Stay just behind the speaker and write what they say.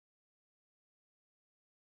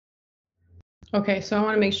Okay, so I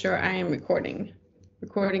want to make sure I am recording.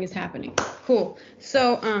 Recording is happening. Cool.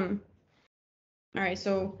 So, all right,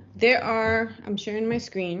 so I'm sharing my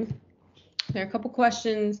screen. There are a couple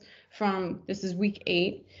questions from, this is week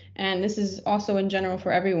 8, and this is also in general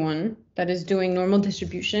for everyone that is doing normal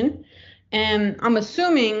distribution. And I'm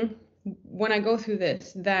assuming when I go through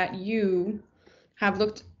this that you have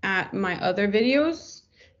looked at my other videos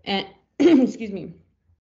and, excuse me,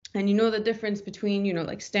 and you know the difference between,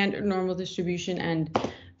 like standard normal distribution and,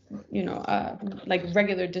 like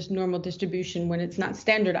regular normal distribution when it's not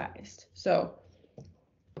standardized. So,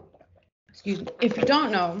 excuse me, if you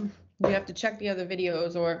don't know, you have to check the other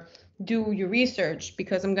videos or do your research,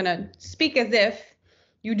 because I'm gonna speak as if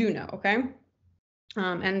you do know, okay?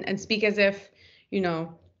 And speak as if,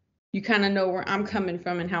 you kind of know where I'm coming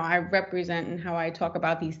from and how I represent and how I talk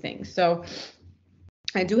about these things. So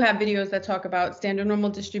I do have videos that talk about standard normal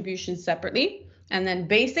distribution separately, and then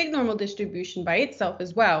basic normal distribution by itself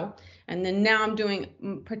as well. And then now I'm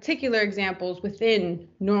doing particular examples within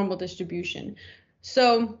normal distribution.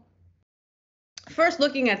 So first,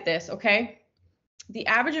 looking at this, okay, the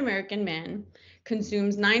average American man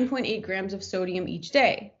consumes 9.8 grams of sodium each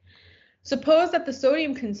day. Suppose that the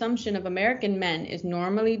sodium consumption of American men is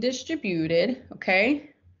normally distributed,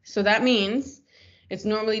 okay? So that means it's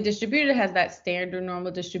normally distributed, it has that standard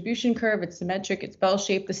normal distribution curve, it's symmetric, it's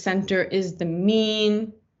bell-shaped, the center is the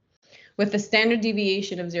mean, with a standard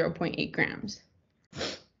deviation of 0.8 grams.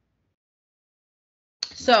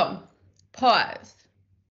 So, pause.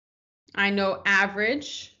 I know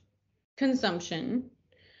average consumption,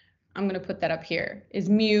 I'm going to put that up here, is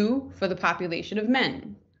mu for the population of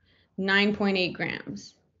men, 9.8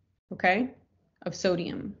 grams, okay, of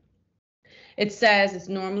sodium. It says it's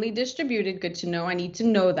normally distributed, good to know, I need to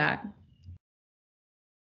know that.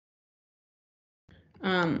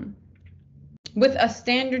 With a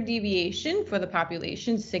standard deviation for the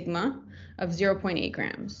population, sigma, of 0.8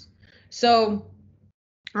 grams. So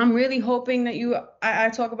I'm really hoping that I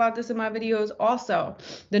talk about this in my videos also,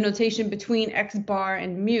 the notation between X bar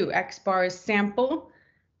and mu. X bar is sample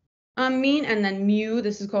mean, and then mu,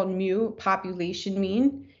 this is called mu, population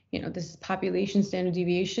mean. This is population standard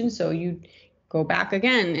deviation. So you go back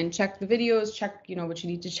again and check the videos, check, what you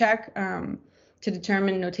need to check to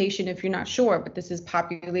determine notation if you're not sure, but this is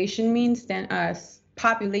population mean,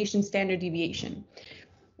 population standard deviation.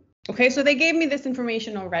 Okay, so they gave me this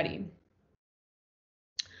information already.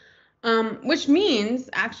 Which means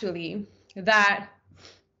actually that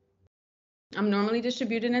I'm normally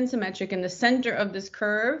distributed and symmetric, and the center of this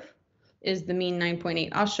curve is the mean 9.8.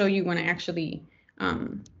 I'll show you when I actually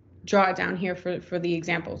draw it down here for the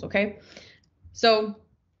examples, okay? So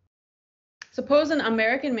suppose an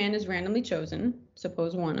American man is randomly chosen.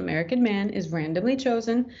 Suppose one American man is randomly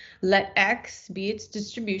chosen. Let X be its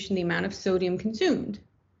distribution, the amount of sodium consumed.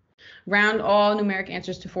 Round all numeric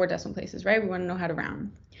answers to 4 decimal places, right? We want to know how to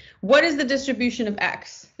round. What is the distribution of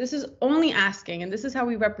X? This is only asking, and this is how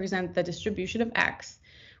we represent the distribution of X,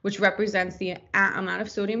 which represents the amount of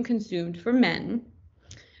sodium consumed for men.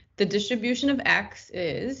 The distribution of X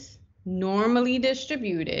is normally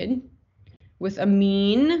distributed with a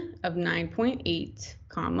mean of 9.8,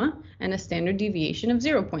 comma, and a standard deviation of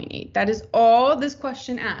 0.8. That is all this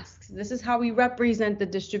question asks. This is how we represent the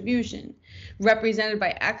distribution. Represented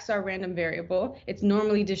by X, our random variable. It's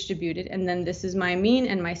normally distributed, and then this is my mean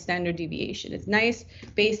and my standard deviation. It's nice,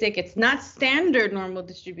 basic. It's not standard normal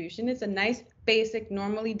distribution. It's a nice, basic,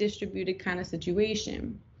 normally distributed kind of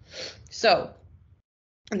situation. So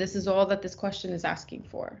this is all that this question is asking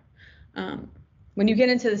for. When you get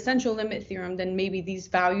into the central limit theorem, then maybe these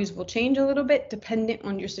values will change a little bit dependent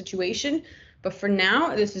on your situation. But for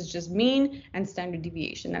now, this is just mean and standard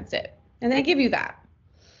deviation. That's it. And they give you that.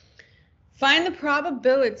 Find the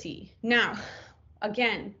probability. Now,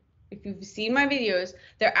 again, if you've seen my videos,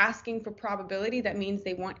 they're asking for probability. That means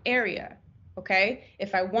they want area. Okay?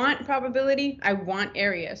 If I want probability, I want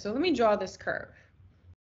area. So let me draw this curve.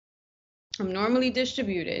 I'm normally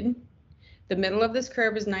distributed. The middle of this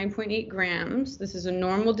curve is 9.8 grams. This is a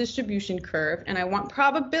normal distribution curve, and I want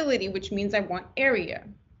probability, which means I want area.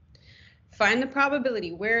 Find the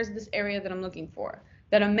probability. Where is this area that I'm looking for?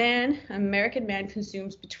 That an American man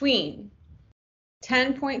consumes between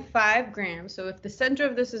 10.5 grams. So if the center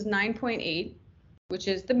of this is 9.8, which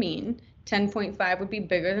is the mean, 10.5 would be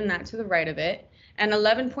bigger than that to the right of it, and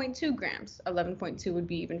 11.2 grams. 11.2 would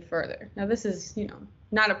be even further. Now this is,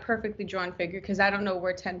 not a perfectly drawn figure because I don't know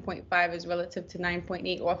where 10.5 is relative to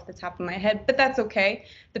 9.8 off the top of my head, but that's okay.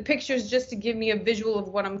 The picture is just to give me a visual of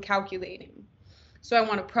what I'm calculating. So I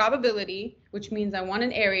want a probability, which means I want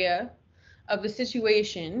an area of the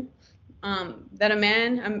situation that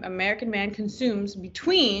American man consumes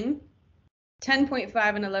between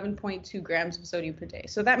 10.5 and 11.2 grams of sodium per day.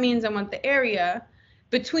 So that means I want the area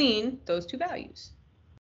between those two values.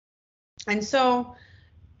 And so,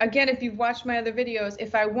 again, if you've watched my other videos,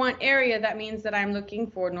 if I want area, that means that I'm looking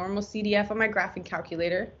for normal CDF on my graphing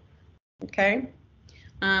calculator. Okay,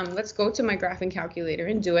 let's go to my graphing calculator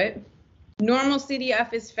and do it. Normal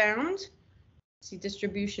CDF is found, see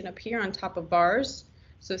distribution up here on top of vars,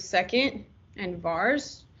 so second and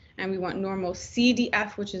vars, and we want normal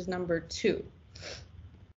CDF, which is number 2.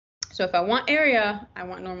 So if I want area, I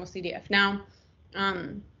want normal CDF. Now,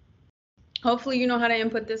 hopefully you know how to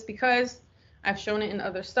input this because I've shown it in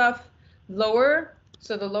other stuff. Lower,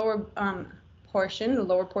 so the lower portion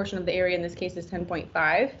of the area in this case is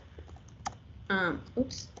 10.5.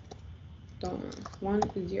 Oops,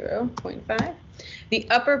 0.5. The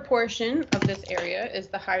upper portion of this area is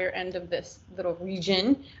the higher end of this little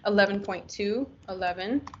region, 11.2,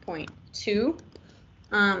 11.2.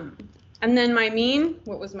 And then my mean,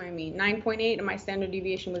 what was my mean? 9.8, and my standard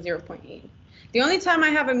deviation was 0.8. The only time I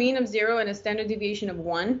have a mean of 0 and a standard deviation of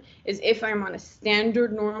 1 is if I'm on a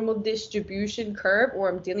standard normal distribution curve or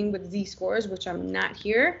I'm dealing with z-scores, which I'm not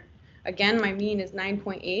here. Again, my mean is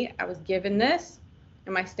 9.8. I was given this,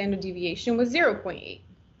 and my standard deviation was 0.8.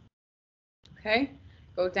 Okay,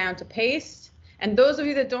 go down to paste. And those of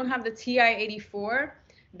you that don't have the TI-84,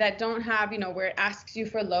 that don't have, where it asks you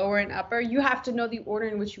for lower and upper, you have to know the order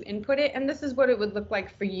in which you input it, and this is what it would look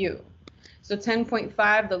like for you. So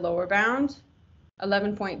 10.5, the lower bound,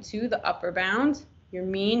 11.2, the upper bound, your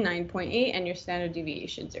mean 9.8, and your standard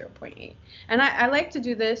deviation 0.8. And I like to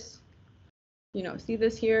do this, see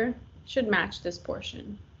this here? Should match this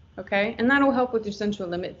portion, okay? And that'll help with your central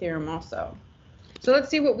limit theorem also. So let's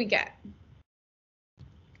see what we get.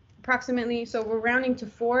 Approximately, so we're rounding to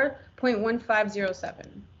 4.1507.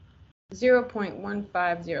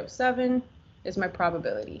 0.1507 is my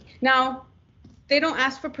probability. Now, they don't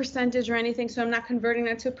ask for percentage or anything, so I'm not converting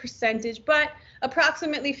that to a percentage, but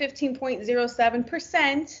approximately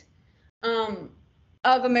 15.07%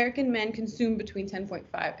 of American men consume between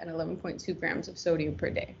 10.5 and 11.2 grams of sodium per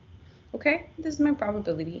day. Okay, this is my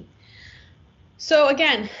probability. So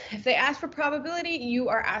again, if they ask for probability, you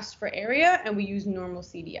are asked for area, and we use normal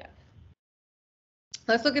CDF.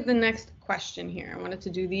 Let's look at the next question here. I wanted to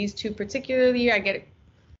do these two particularly. I get it.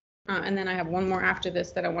 And then I have one more after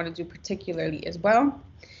this that I want to do particularly as well.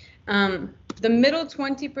 The middle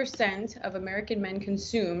 20% of American men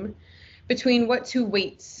consume between what two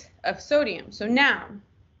weights of sodium? So now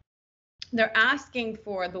they're asking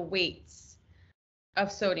for the weights of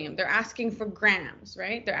sodium. They're asking for grams,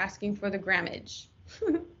 right? They're asking for the grammage.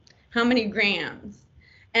 How many grams?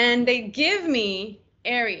 And they give me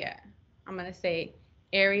area. I'm going to say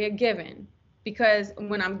area given, because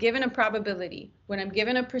when I'm given a probability, when I'm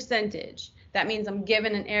given a percentage, that means I'm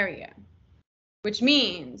given an area, which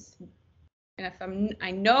means, and if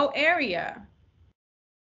I know area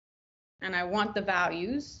and I want the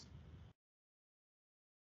values,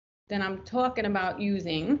 then I'm talking about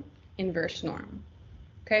using inverse norm.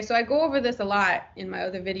 Okay, so I go over this a lot in my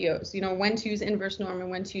other videos, when to use inverse norm and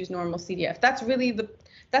when to use normal CDF. That's really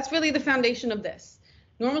the foundation of this.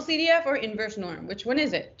 Normal CDF or inverse norm? Which one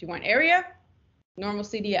is it? Do you want area? Normal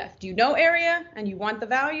CDF. Do you know area and you want the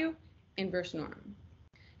value? Inverse norm.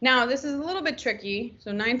 Now, this is a little bit tricky.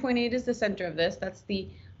 So 9.8 is the center of this. That's the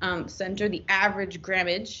center, the average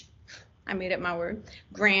grammage. I made it my word.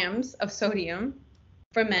 Grams of sodium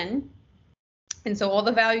for men. And so all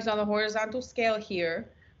the values on the horizontal scale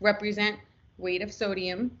here represent weight of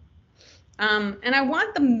sodium. And I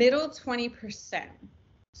want the middle 20%.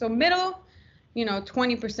 So middle,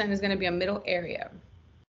 20% is going to be a middle area.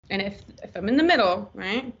 And if I'm in the middle,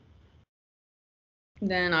 right,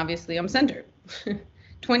 then obviously I'm centered.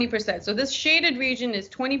 20%. So this shaded region is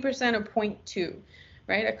 20% of 0.2,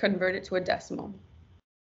 right? I convert it to a decimal.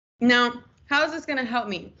 Now, how is this going to help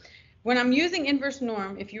me? When I'm using inverse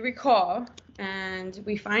norm, if you recall, and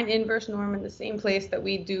we find inverse norm in the same place that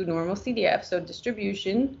we do normal CDF, so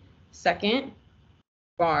distribution, second,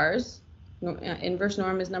 bars, inverse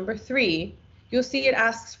norm is number 3, you'll see it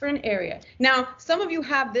asks for an area. Now, some of you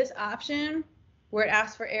have this option where it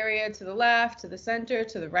asks for area to the left, to the center,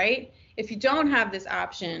 to the right. If you don't have this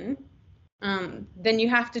option, then you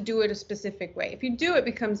have to do it a specific way. If you do, it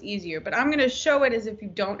becomes easier. But I'm going to show it as if you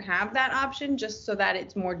don't have that option, just so that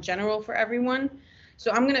it's more general for everyone.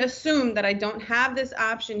 So I'm going to assume that I don't have this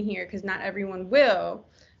option here because not everyone will,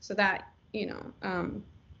 so that,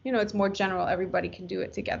 it's more general. Everybody can do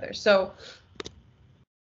it together. So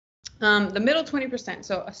the middle 20%.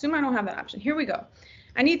 So assume I don't have that option. Here we go.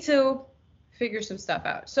 I need to figure some stuff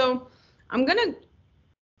out. So I'm going to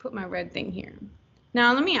put my red thing here.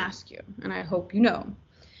 Now, let me ask you, and I hope you know,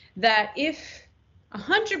 that if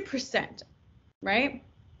 100%, right,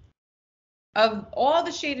 of all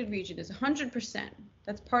the shaded region is 100%,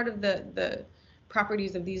 that's part of the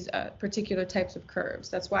properties of these particular types of curves.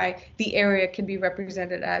 That's why the area can be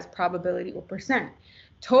represented as probability or percent.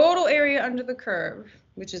 Total area under the curve,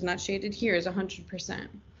 which is not shaded here, is 100%.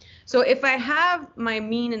 So if I have my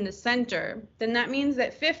mean in the center, then that means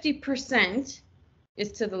that 50%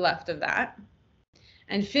 is to the left of that,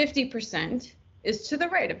 and 50% is to the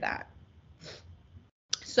right of that.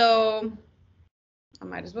 So I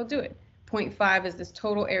might as well do it. 0.5 is this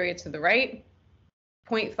total area to the right.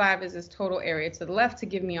 0.5 is this total area to the left to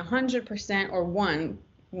give me 100% or one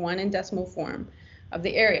in decimal form of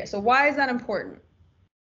the area. So why is that important?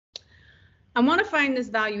 I want to find this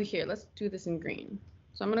value here. Let's do this in green.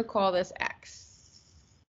 So I'm going to call this x.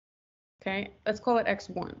 Okay, let's call it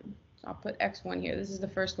x1. So I'll put x1 here. This is the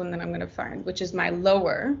first one that I'm going to find, which is my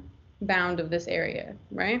lower bound of this area,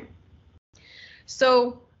 right?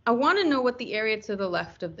 So I want to know what the area to the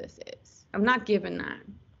left of this is. I'm not given that.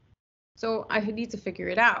 So I need to figure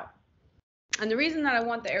it out. And the reason that I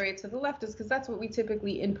want the area to the left is because that's what we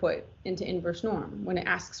typically input into inverse norm when it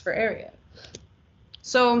asks for area.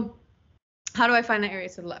 So how do I find the area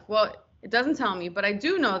to the left? Well, it doesn't tell me, but I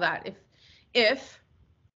do know that if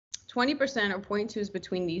 20% or 0.2 is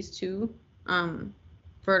between these two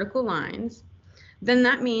vertical lines, then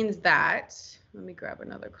that means that, let me grab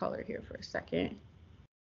another color here for a second.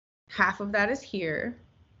 Half of that is here,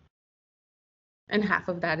 and half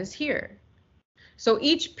of that is here. So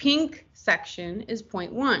each pink section is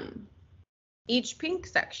 0.1. Each pink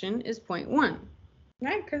section is 0.1,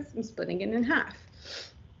 right? Because I'm splitting it in half.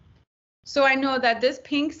 So I know that this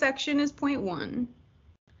pink section is 0.1.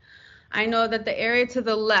 I know that the area to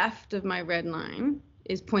the left of my red line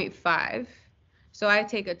is 0.5. So I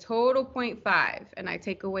take a total 0.5 and I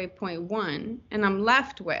take away 0.1 and I'm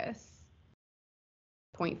left with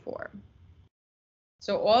 0.4.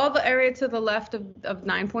 So all the area to the left of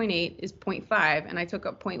 9.8 is 0.5 and I took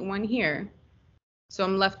up 0.1 here. So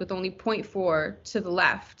I'm left with only 0.4 to the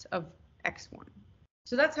left of x1.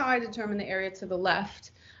 So that's how I determine the area to the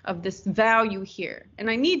left of this value here. And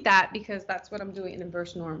I need that because that's what I'm doing an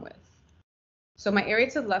inverse norm with. So my area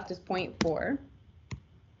to the left is 0.4.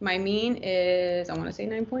 My mean is, I want to say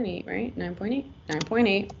 9.8, right? 9.8,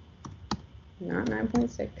 9.8, not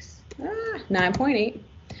 9.6, 9.8.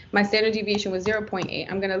 My standard deviation was 0.8.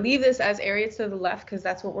 I'm going to leave this as area to the left because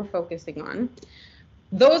that's what we're focusing on.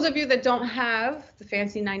 Those of you that don't have the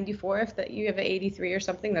fancy 94, if that you have an 83 or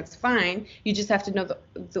something, that's fine. You just have to know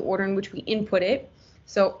the order in which we input it.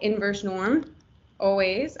 So inverse norm,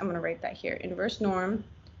 always, I'm going to write that here, inverse norm,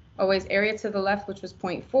 always area to the left, which was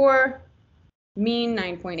 0.4, mean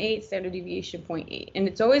 9.8, standard deviation 0.8. And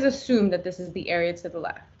it's always assumed that this is the area to the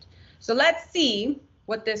left. So let's see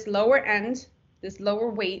what this lower end, this lower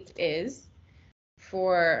weight is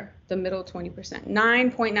for the middle 20%.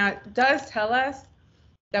 9 point, now it does tell us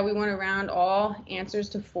that we want to round all answers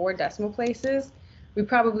to 4 decimal places. We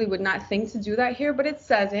probably would not think to do that here, but it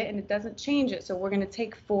says it and it doesn't change it. So we're going to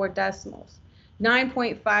take 4 decimals.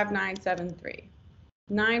 9.5973.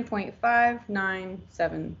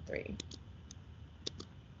 9.5973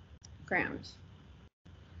 grams.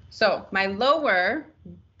 So my lower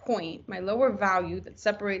point, my lower value that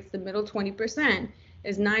separates the middle 20%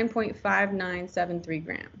 is 9.5973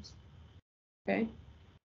 grams. Okay,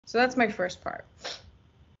 so that's my first part.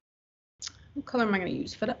 What color am I going to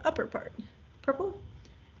use for the upper part? Purple?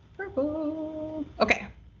 Purple. Okay,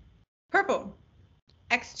 purple.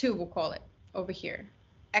 X2 we'll call it over here.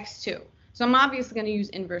 X2. So I'm obviously going to use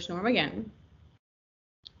inverse norm again.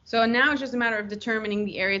 So now it's just a matter of determining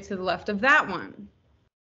the area to the left of that one.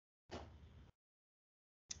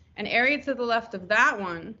 And area to the left of that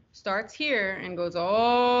one starts here and goes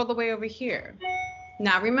all the way over here.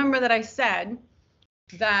 Now remember that I said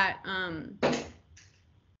that, it's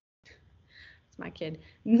my kid.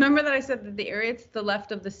 Remember that I said that the area to the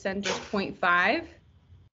left of the center is 0.5,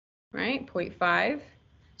 right? 0.5.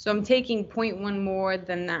 So I'm taking 0.1 more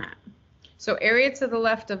than that. So area to the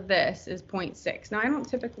left of this is 0.6. Now I don't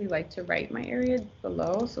typically like to write my area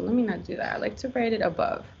below, so let me not do that. I like to write it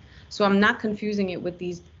above. So I'm not confusing it with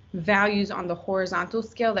these values on the horizontal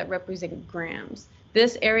scale that represent grams.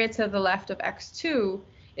 This area to the left of x2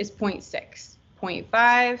 is 0.6.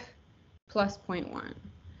 0.5 plus 0.1.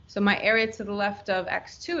 So my area to the left of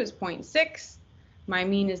x2 is 0.6. My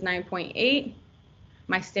mean is 9.8.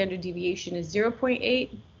 My standard deviation is 0.8.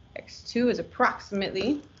 x2 is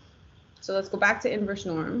approximately. So let's go back to inverse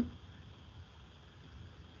norm.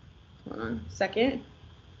 Hold on a second.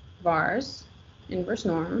 bars, inverse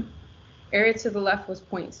norm. Area to the left was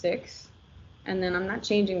 0.6. And then I'm not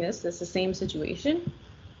changing this. It's the same situation.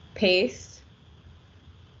 Paste.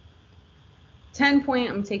 10 point,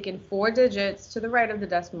 I'm taking 4 digits to the right of the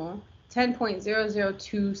decimal.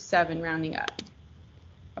 10.0027 rounding up.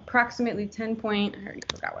 Approximately 10 point, I already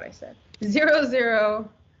forgot what I said.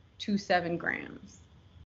 0027 grams.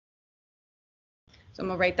 So I'm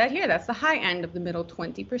gonna write that here. That's the high end of the middle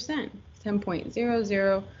 20%.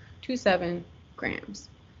 10.0027 grams.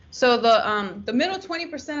 So the middle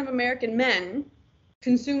 20% of American men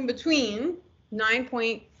consume between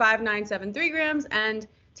 9.5973 grams and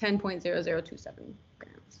 10.0027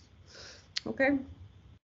 grams. Okay.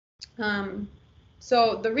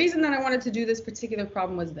 So the reason that I wanted to do this particular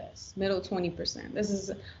problem was this, middle 20%. This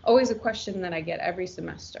is always a question that I get every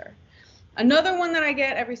semester. Another one that I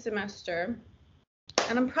get every semester,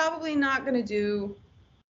 and I'm probably not going to do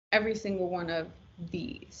every single one of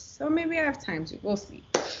these. So maybe I have time to, we'll see.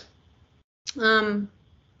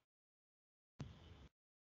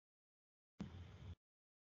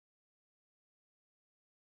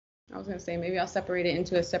 I was going to say maybe I'll separate it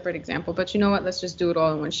into a separate example, but you know what? Let's just do it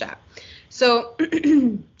all in one shot. So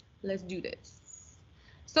let's do this.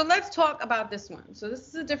 So let's talk about this one. So this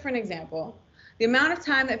is a different example. The amount of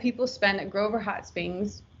time that people spend at Grover Hot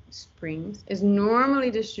Springs is normally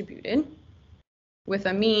distributed with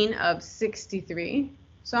a mean of 63.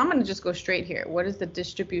 So I'm going to just go straight here. What is the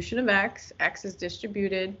distribution of x? X is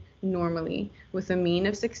distributed normally with a mean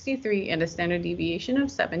of 63 and a standard deviation of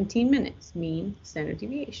 17 minutes. Mean, standard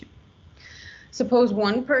deviation. Suppose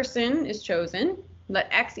one person is chosen. Let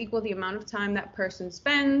x equal the amount of time that person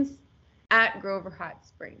spends at Grover Hot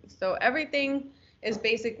Springs. So everything is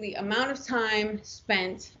basically amount of time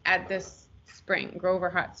spent at this spring, Grover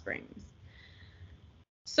Hot Springs.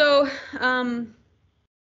 So I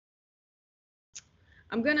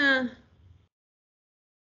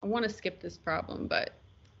want to skip this problem, but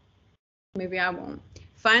maybe I won't.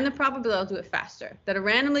 Find the probability, I'll do it faster, that a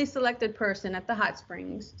randomly selected person at the hot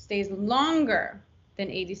springs stays longer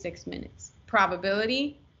than 86 minutes.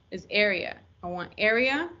 Probability is area. I want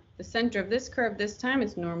area. The center of this curve this time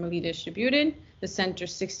is normally distributed. The center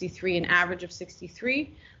 63, an average of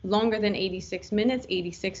 63. Longer than 86 minutes.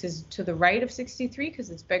 86 is to the right of 63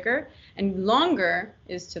 because it's bigger, and longer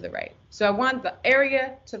is to the right. So I want the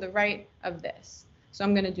area to the right of this. So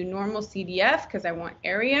I'm going to do normal CDF because I want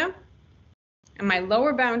area. And my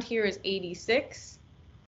lower bound here is 86.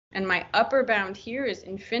 And my upper bound here is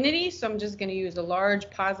infinity. So I'm just going to use a large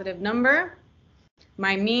positive number.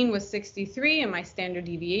 My mean was 63 and my standard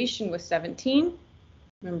deviation was 17.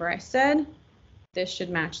 Remember I said this should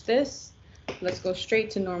match this. Let's go straight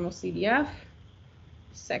to normal CDF.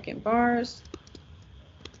 Second bars.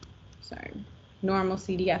 Sorry. Normal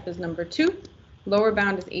CDF is number 2. Lower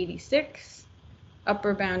bound is 86.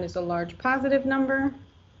 Upper bound is a large positive number.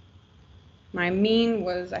 My mean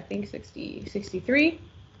was, I think, 63.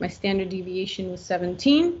 My standard deviation was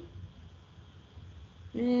 17.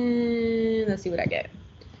 And let's see what I get.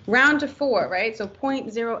 Round to 4, right? So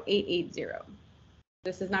 0.0880.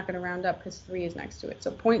 This is not going to round up because 3 is next to it.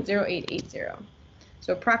 So 0.0880.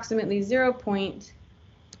 So approximately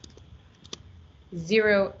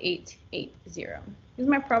 0.0880 is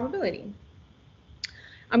my probability.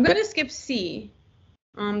 I'm going to skip C.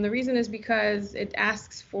 The reason is because it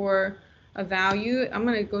asks for a value. I'm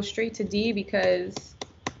going to go straight to D because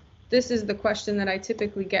this is the question that I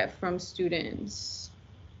typically get from students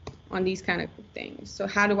on these kind of things. So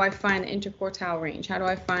how do I find the interquartile range? How do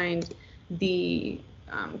I find the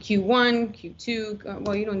Q1, Q2?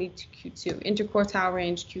 Well, you don't need Q2. Interquartile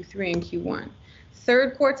range, Q3 and Q1.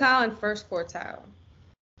 Third quartile and first quartile.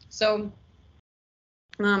 So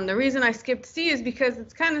the reason I skipped C is because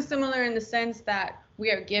it's kind of similar in the sense that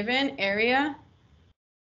we are given area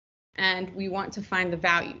and we want to find the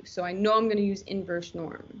value. So I know I'm going to use inverse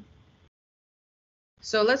norm.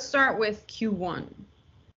 So let's start with Q1.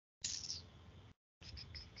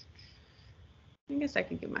 I guess I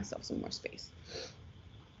can give myself some more space.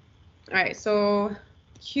 All right, so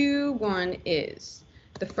Q1 is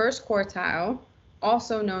the first quartile,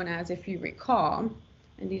 also known as, if you recall,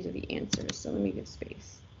 and these are the answers, so let me give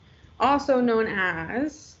space. Also known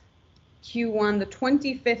as Q1, the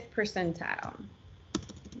 25th percentile,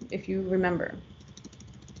 if you remember.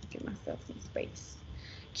 Give myself some space.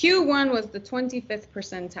 Q1 was the 25th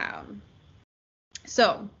percentile.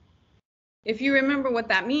 So if you remember what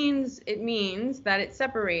that means, it means that it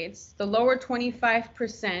separates the lower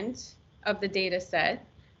 25% of the data set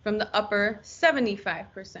from the upper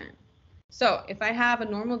 75%. So if I have a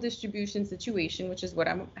normal distribution situation, which is what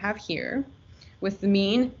I have here, with the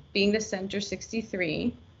mean being the center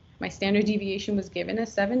 63, My standard deviation was given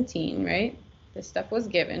as 17, right? This stuff was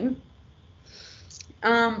given.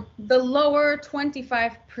 The lower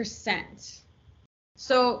 25%.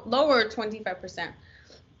 So lower 25%.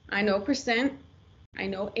 I know percent, I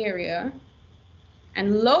know area,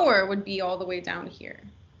 and lower would be all the way down here.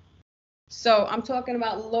 So I'm talking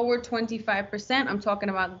about lower 25%. I'm talking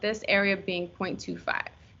about this area being 0.25.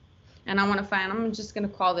 And I want to find, I'm just going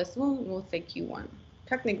to call this, we'll say Q1.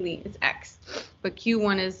 Technically, it's X, but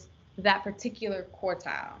Q1 is that particular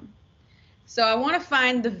quartile. So I want to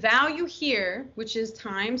find the value here, which is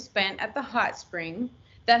time spent at the hot spring,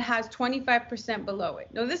 that has 25% below it.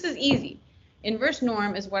 Now, this is easy. Inverse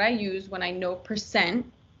norm is what I use when I know percent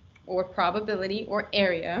or probability or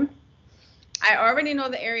area. I already know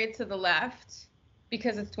the area to the left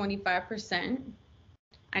because it's 25%.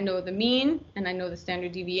 I know the mean and I know the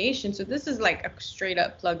standard deviation. So this is like a straight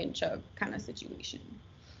up plug and chug kind of situation.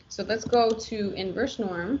 So let's go to inverse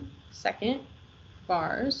norm, second,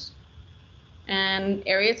 bars. And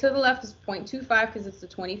area to the left is 0.25 because it's the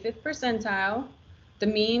 25th percentile. The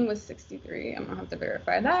mean was 63. I'm going to have to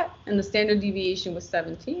verify that. And the standard deviation was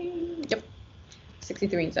 17. Yep,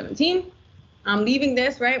 63 and 17. I'm leaving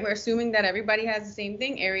this, right? We're assuming that everybody has the same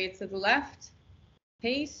thing. Area to the left,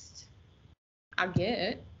 paste, I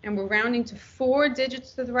get. And we're rounding to 4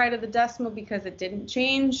 digits to the right of the decimal because it didn't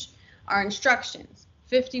change. Our instructions,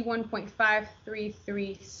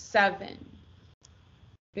 51.5337.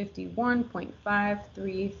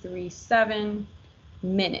 51.5337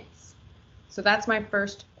 minutes. So that's my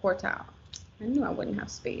first quartile. I knew I wouldn't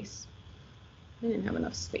have space. I didn't have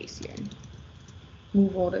enough space here.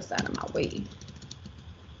 Move all this out of my way.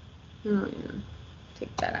 Oh, yeah.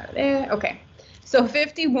 Take that out of there. Okay. So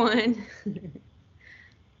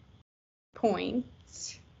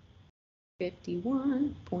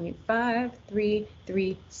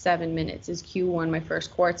 51.5337 minutes is Q1, my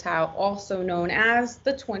first quartile, also known as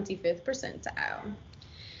the 25th percentile.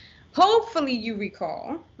 Hopefully you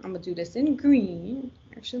recall, I'm going to do this in green.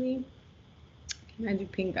 Actually, can I do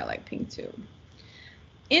pink? I like pink too.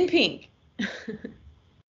 In pink, I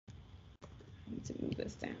need to move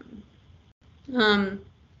this down.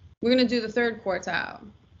 We're going to do the third quartile.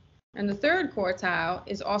 And the third quartile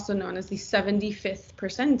is also known as the 75th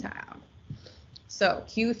percentile. So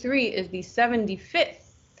Q3 is the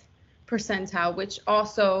 75th percentile, which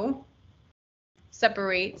also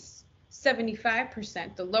separates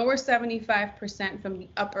 75%, the lower 75% from the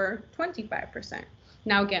upper 25%.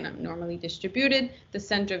 Now again, I'm normally distributed. The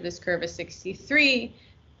center of this curve is 63.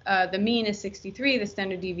 The mean is 63. The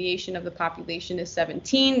standard deviation of the population is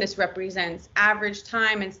 17. This represents average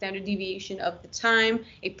time and standard deviation of the time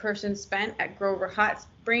a person spent at Grover Hot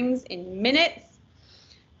Springs in minutes.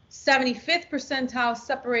 75th percentile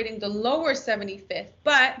separating the lower 75th,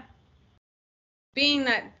 but being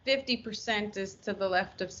that 50% is to the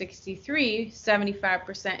left of 63,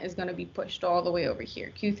 75% is going to be pushed all the way over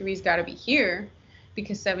here. Q3's got to be here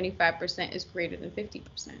because 75% is greater than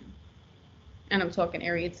 50%. And I'm talking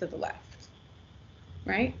area to the left,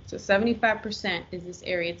 right? So 75% is this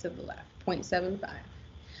area to the left, 0.75.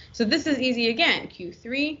 So this is easy again.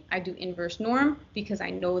 Q3, I do inverse norm because I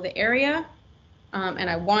know the area and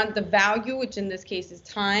I want the value, which in this case is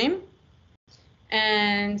time.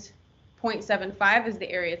 And 0.75 is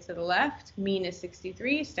the area to the left. Mean is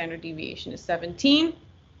 63. Standard deviation is 17.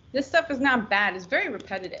 This stuff is not bad. It's very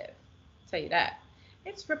repetitive. I'll tell you that.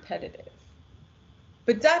 It's repetitive.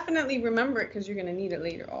 But definitely remember it because you're going to need it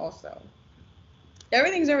later also.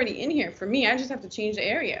 Everything's already in here. For me, I just have to change the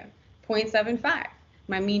area. 0.75.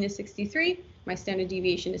 My mean is 63. My standard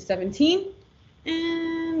deviation is 17.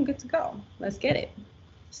 And I'm good to go. Let's get it.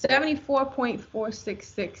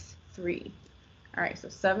 74.4663. All right, so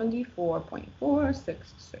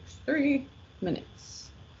 74.4663 minutes.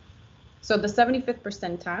 So the 75th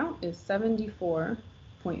percentile is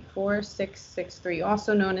 74.4663,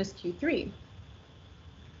 also known as Q3.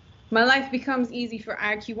 My life becomes easy for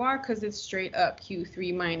IQR because it's straight up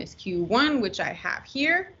Q3 minus Q1, which I have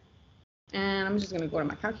here. And I'm just going to go to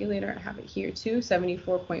my calculator. I have it here too.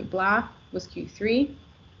 74 point blah was Q3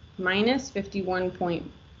 minus 51 point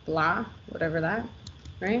blah, whatever that,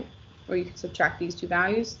 right? Or you can subtract these two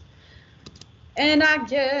values. And I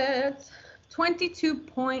get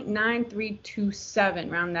 22.9327.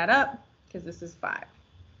 Round that up because this is 5.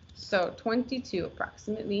 So 22,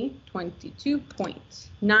 approximately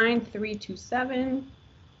 22.9327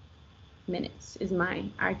 minutes is my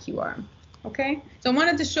IQR. Okay, so I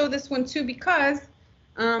wanted to show this one too because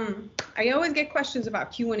I always get questions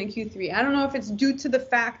about Q1 and Q3. I don't know if it's due to the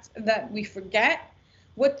fact that we forget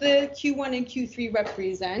what the Q1 and Q3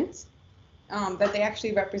 represent. that they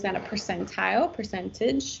actually represent a percentile,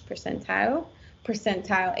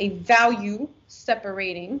 percentile, a value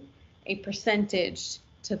separating a percentage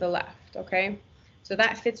to the left, okay? So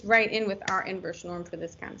that fits right in with our inverse norm for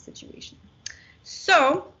this kind of situation.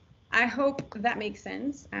 So I hope that makes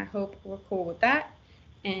sense. I hope we're cool with that.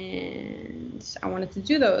 And I wanted to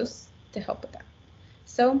do those to help with that.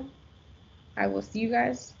 So I will see you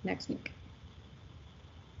guys next week.